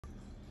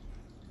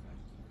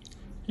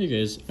Hey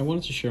guys, I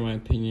wanted to share my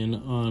opinion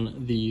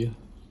on the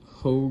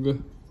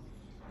Hogue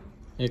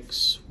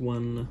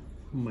X-1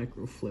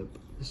 microflip.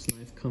 This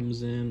knife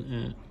comes in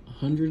at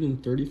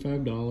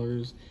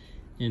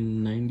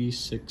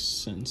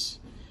 $135.96.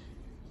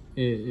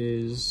 It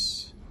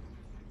is,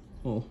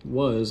 well,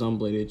 was on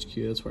Blade HQ,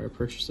 that's where I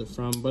purchased it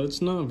from, but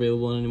it's not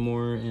available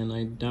anymore and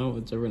I doubt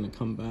it's ever going to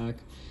come back.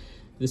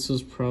 This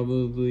was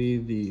probably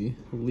the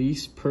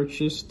least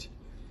purchased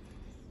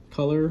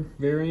color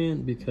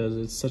variant because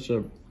it's such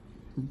a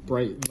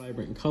bright,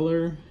 vibrant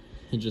color.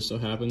 It just so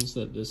happens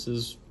that this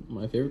is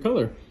my favorite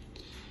color.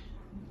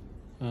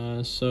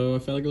 So I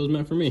felt like it was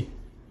meant for me.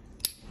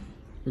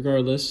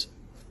 Regardless,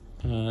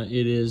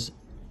 it is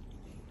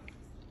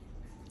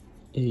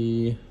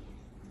a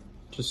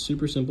just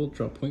super simple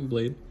drop point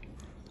blade.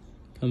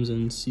 Comes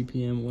in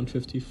CPM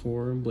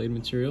 154 blade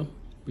material,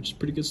 which is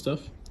pretty good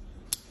stuff.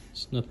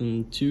 It's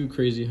nothing too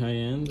crazy high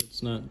end.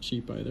 It's not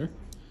cheap either.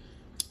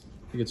 I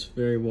think it's a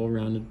very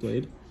well-rounded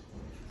blade.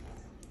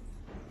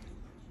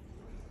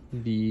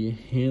 The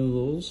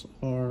handles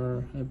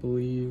are, I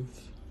believe,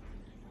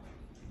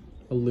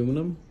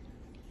 aluminum.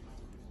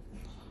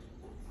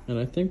 And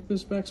I think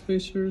this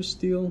backspacer is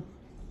steel.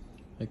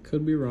 I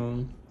could be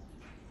wrong.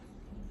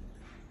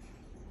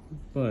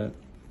 But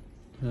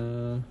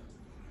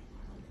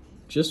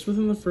just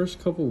within the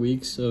first couple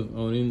weeks of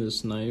owning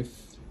this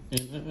knife,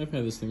 and I've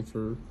had this thing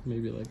for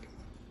maybe like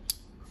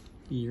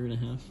a year and a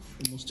half,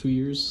 almost 2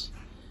 years,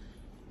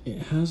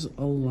 it has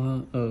a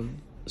lot of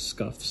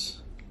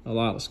scuffs. A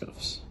lot of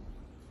scuffs.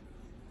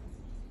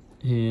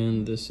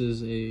 And this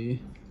is a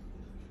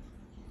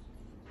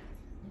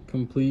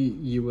complete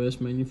US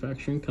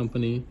manufacturing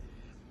company,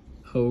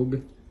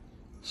 Hogue.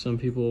 Some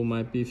people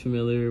might be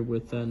familiar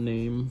with that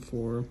name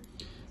for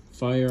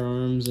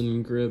firearms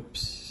and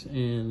grips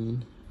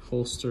and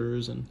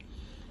holsters and,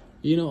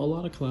 you know, a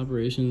lot of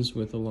collaborations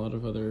with a lot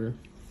of other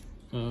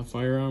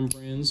firearm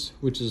brands,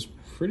 which is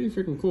pretty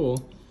freaking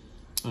cool.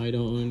 I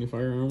don't own any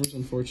firearms,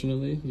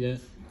 unfortunately,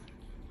 yet.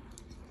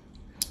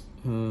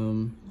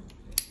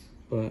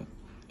 But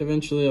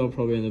eventually I'll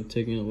probably end up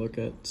taking a look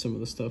at some of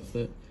the stuff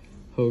that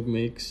Hogue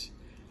makes.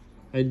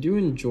 I do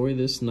enjoy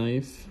this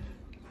knife,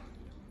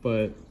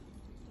 but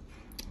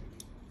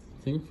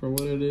I think for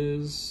what it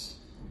is,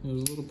 it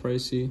was a little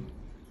pricey.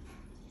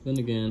 Then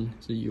again,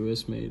 it's a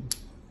US made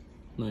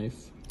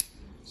knife,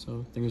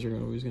 so things are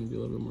always going to be a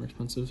little bit more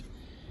expensive.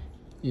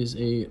 It is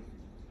a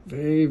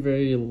very,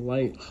 very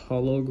light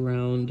hollow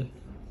ground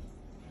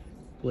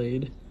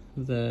blade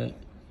that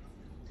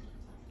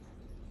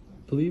I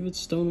believe it's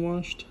stone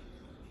washed.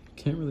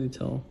 Can't really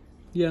tell.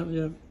 Yeah,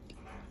 I'm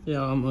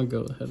gonna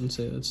go ahead and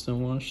say that it's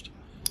stone washed.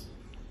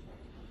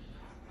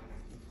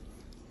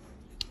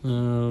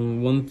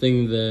 One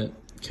thing that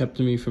kept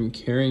me from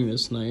carrying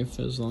this knife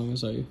as long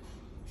as I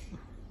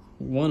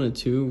wanted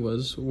to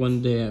was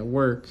one day at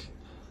work,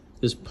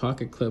 this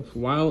pocket clip,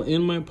 while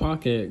in my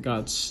pocket,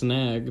 got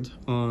snagged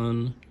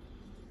on,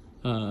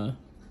 I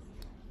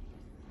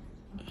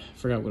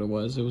forgot what it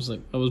was. It was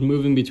like, I was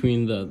moving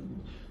between the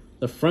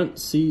front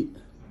seat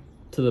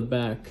to the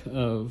back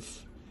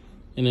of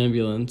an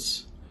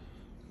ambulance,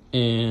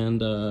 and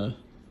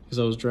because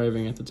I was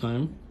driving at the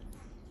time,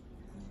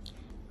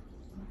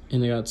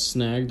 and it got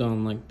snagged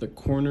on like the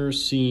corner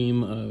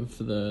seam of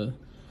the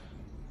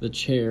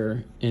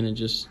chair, and it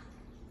just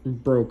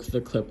broke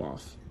the clip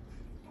off,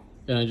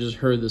 and I just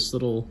heard this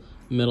little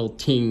metal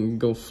ting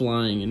go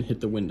flying and hit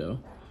the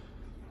window,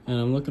 and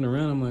I'm looking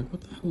around, I'm like,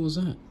 what the hell was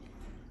that?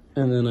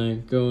 And then I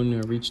go and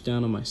I reach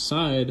down on my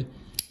side,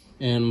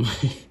 and my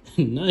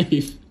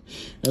knife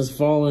has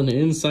fallen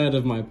inside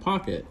of my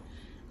pocket.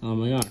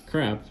 I'm like, oh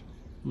crap,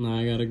 now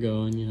I gotta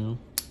go and, you know,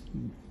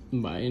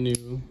 buy a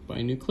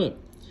new clip.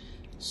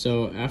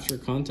 So after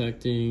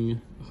contacting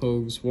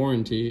Hogue's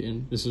warranty,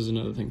 and this is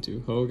another thing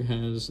too, Hogue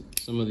has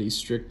some of the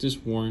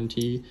strictest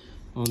warranty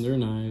on their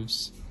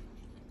knives,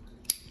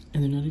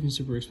 and they're not even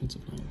super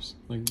expensive knives.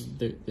 Like,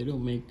 they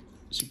don't make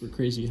super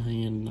crazy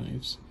high-end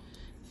knives,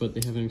 but they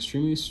have an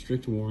extremely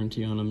strict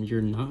warranty on them.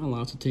 You're not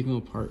allowed to take them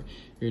apart.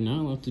 You're not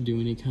allowed to do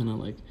any kind of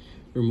like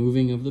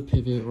removing of the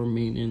pivot or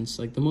maintenance.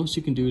 Like, the most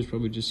you can do is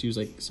probably just use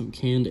like some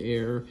canned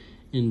air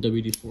in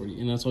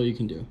WD-40, and that's all you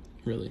can do,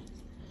 really.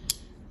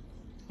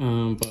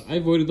 But I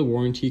avoided the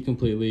warranty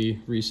completely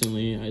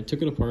recently. I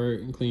took it apart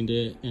and cleaned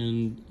it,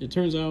 and it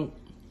turns out,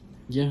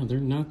 yeah, they're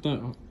not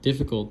that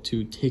difficult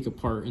to take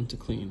apart and to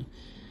clean.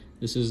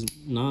 This is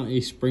not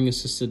a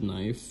spring-assisted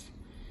knife.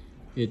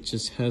 It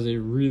just has a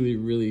really,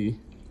 really,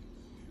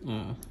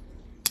 I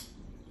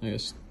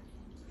guess,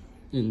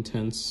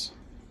 intense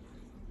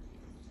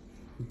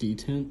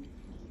detent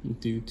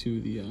due to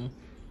the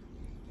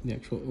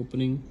actual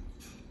opening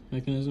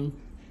mechanism.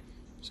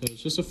 So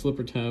it's just a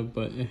flipper tab,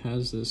 but it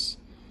has this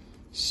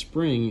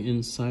spring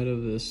inside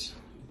of this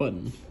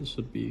button. This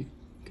would be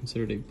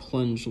considered a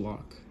plunge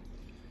lock.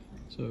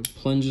 So it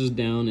plunges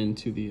down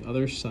into the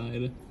other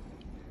side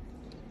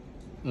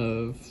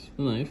of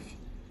the knife,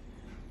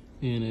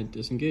 and it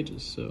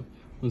disengages. So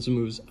once it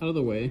moves out of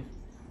the way,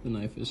 the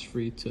knife is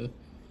free to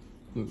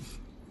move.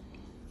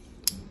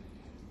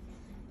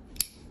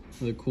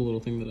 the cool little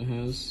thing that it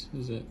has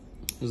is it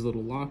has a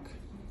little lock.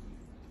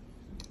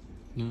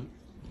 Not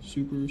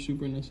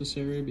super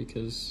necessary,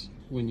 because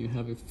when you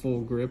have a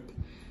full grip,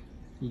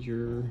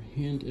 your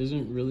hand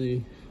isn't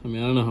really, I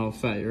mean, I don't know how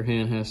fat your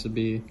hand has to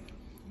be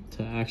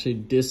to actually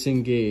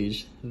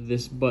disengage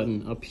this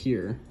button up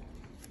here.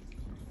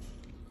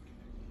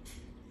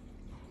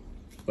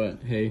 But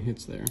hey,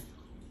 it's there.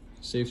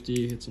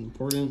 Safety, it's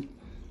important.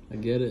 I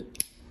get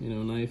it. You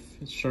know, knife,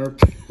 it's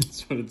sharp.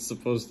 It's what it's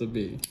supposed to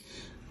be.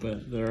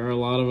 But there are a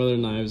lot of other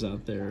knives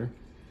out there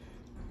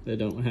that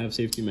don't have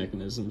safety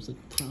mechanisms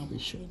that probably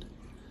should.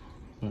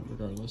 But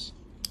regardless.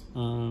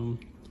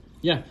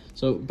 Yeah,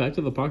 so back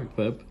to the pocket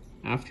clip.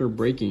 After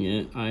breaking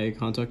it, I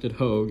contacted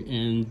Hogue,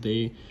 and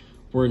they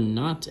were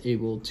not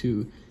able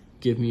to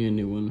give me a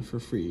new one for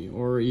free,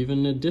 or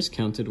even a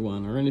discounted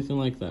one, or anything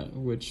like that,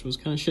 which was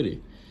kind of shitty.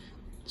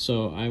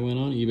 So I went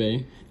on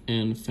eBay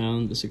and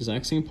found this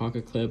exact same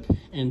pocket clip,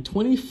 and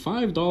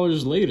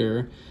 $25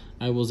 later,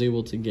 I was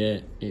able to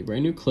get a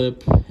brand new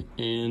clip.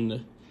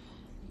 And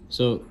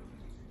so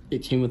it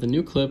came with a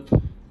new clip,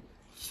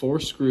 4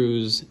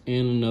 screws,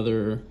 and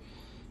another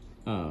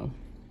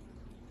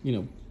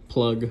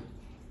plug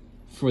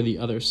for the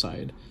other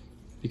side,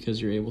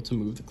 because you're able to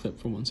move the clip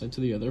from one side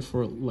to the other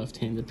for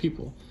left-handed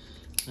people.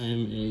 I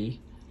am a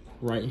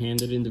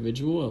right-handed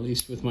individual, at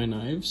least with my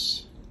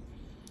knives.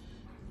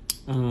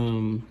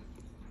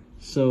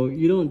 So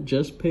you don't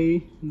just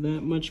pay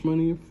that much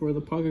money for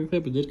the pocket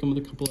clip. It did come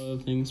with a couple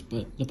other things,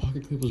 but the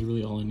pocket clip was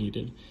really all I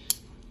needed,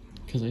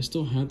 because I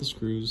still had the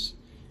screws,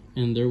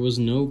 and there was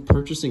no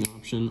purchasing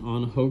option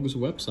on Hogue's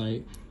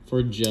website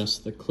for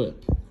just the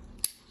clip.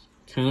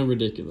 Kind of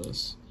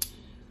ridiculous,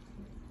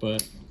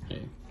 but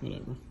hey,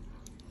 whatever.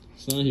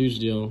 It's not a huge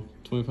deal.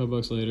 25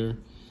 bucks later,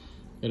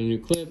 got a new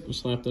clip,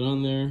 slapped it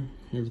on there,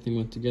 everything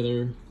went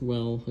together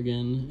well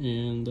again,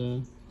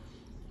 and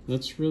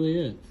that's really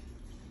it.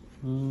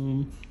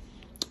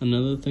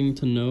 Another thing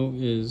to note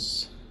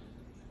is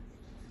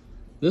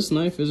this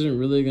knife isn't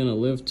really gonna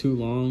live too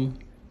long,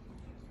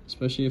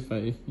 especially if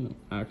I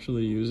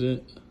actually use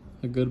it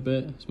a good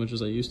bit, as much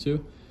as I used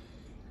to,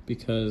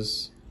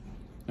 because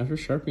after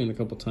sharpening it a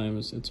couple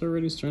times, it's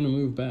already starting to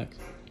move back.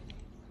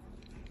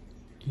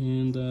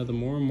 And the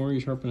more and more you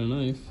sharpen a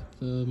knife,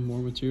 the more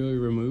material you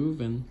remove,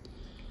 and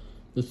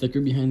the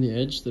thicker behind the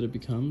edge that it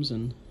becomes.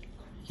 And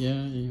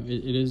yeah,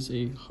 it is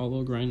a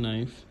hollow grind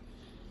knife,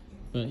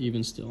 but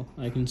even still,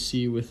 I can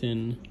see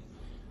within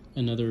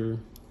another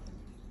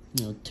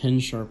 10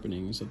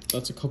 sharpenings,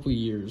 that's a couple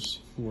years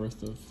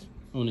worth of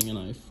owning a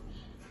knife.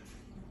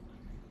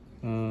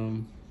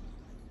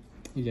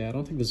 Yeah, I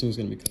don't think this thing's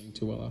gonna be cutting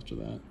too well after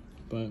that,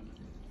 but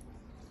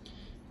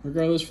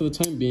regardless, for the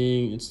time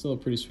being, it's still a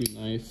pretty sweet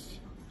knife.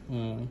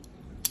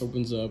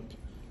 Opens up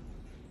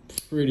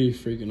pretty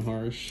freaking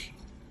harsh.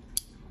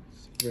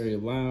 It's very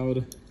loud.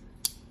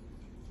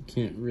 You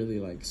can't really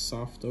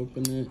soft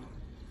open it.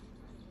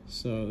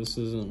 So this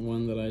isn't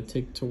one that I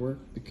take to work,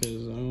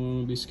 because I don't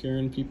want to be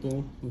scaring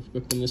people with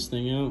whipping this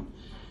thing out.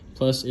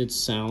 Plus, it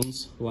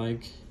sounds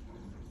like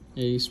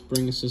a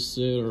spring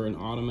assisted or an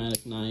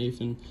automatic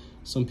knife, and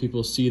some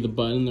people see the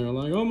button, they're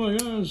like, oh my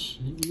gosh,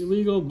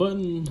 illegal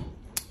button.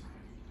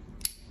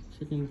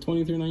 Freaking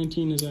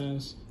 2319 his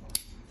ass.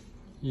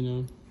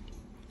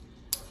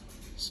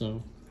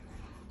 So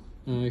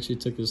I actually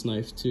took this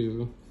knife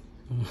to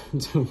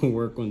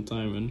work one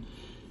time, and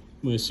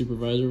my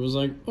supervisor was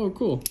like, oh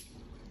cool,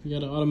 you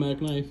got an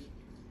automatic knife,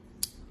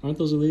 aren't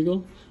those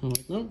illegal? I'm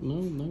like,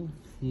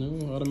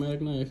 no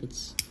automatic knife.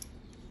 It's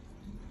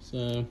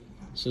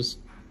just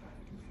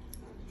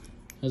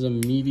has a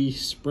meaty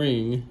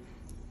spring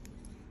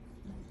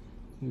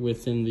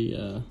within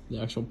the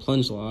actual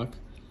plunge lock.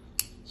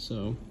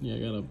 So yeah, I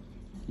gotta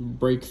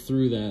break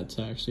through that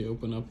to actually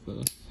open up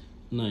the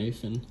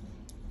knife, and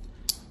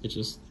it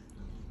just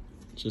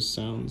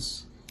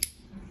sounds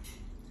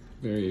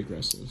very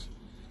aggressive,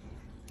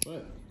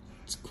 but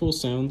it's a cool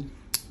sound.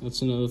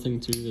 That's another thing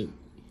too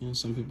that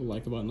some people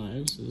like about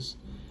knives, is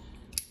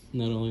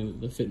not only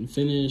the fit and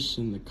finish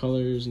and the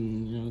colors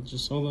and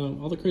just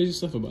all the crazy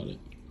stuff about it.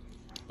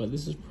 But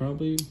this is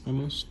probably my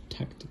most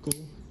tactical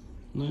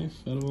knife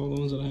out of all the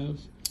ones that I have,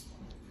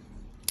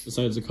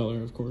 besides the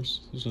color, of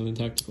course. There's nothing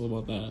tactical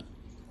about that.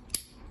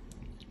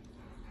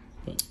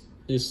 But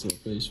it's still a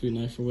pretty sweet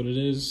knife for what it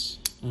is.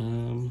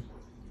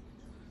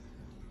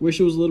 Wish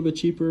it was a little bit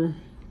cheaper,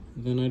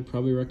 then I'd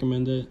probably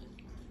recommend it.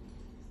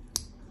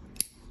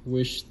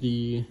 Wish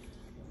this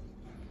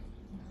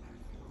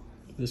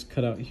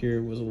cutout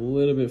here was a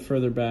little bit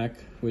further back,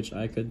 which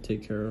I could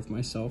take care of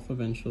myself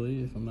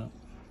eventually if I'm not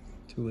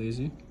too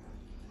lazy.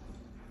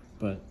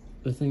 But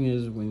the thing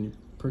is, when you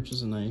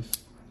purchase a knife,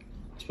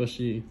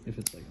 especially if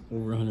it's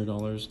over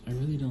 $100, I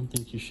really don't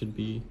think you should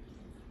be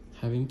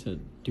having to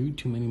do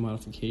too many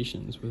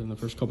modifications within the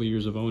first couple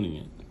years of owning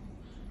it.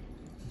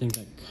 I think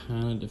that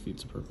kind of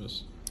defeats the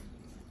purpose.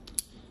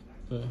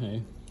 But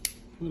hey,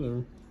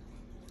 whatever.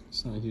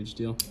 It's not a huge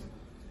deal.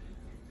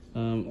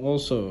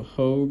 Also,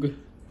 Hogue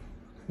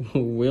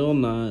will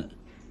not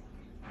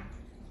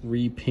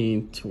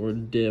repaint or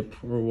dip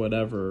or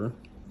whatever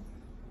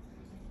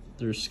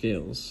their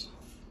scales.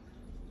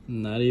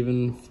 Not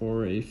even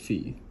for a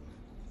fee.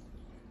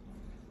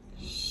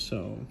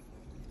 So,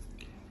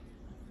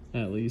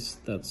 at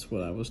least that's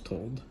what I was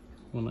told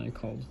when I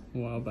called a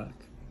while back.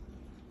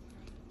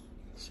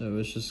 So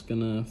it's just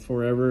gonna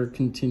forever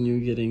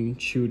continue getting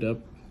chewed up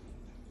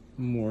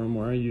more and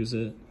more I use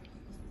it.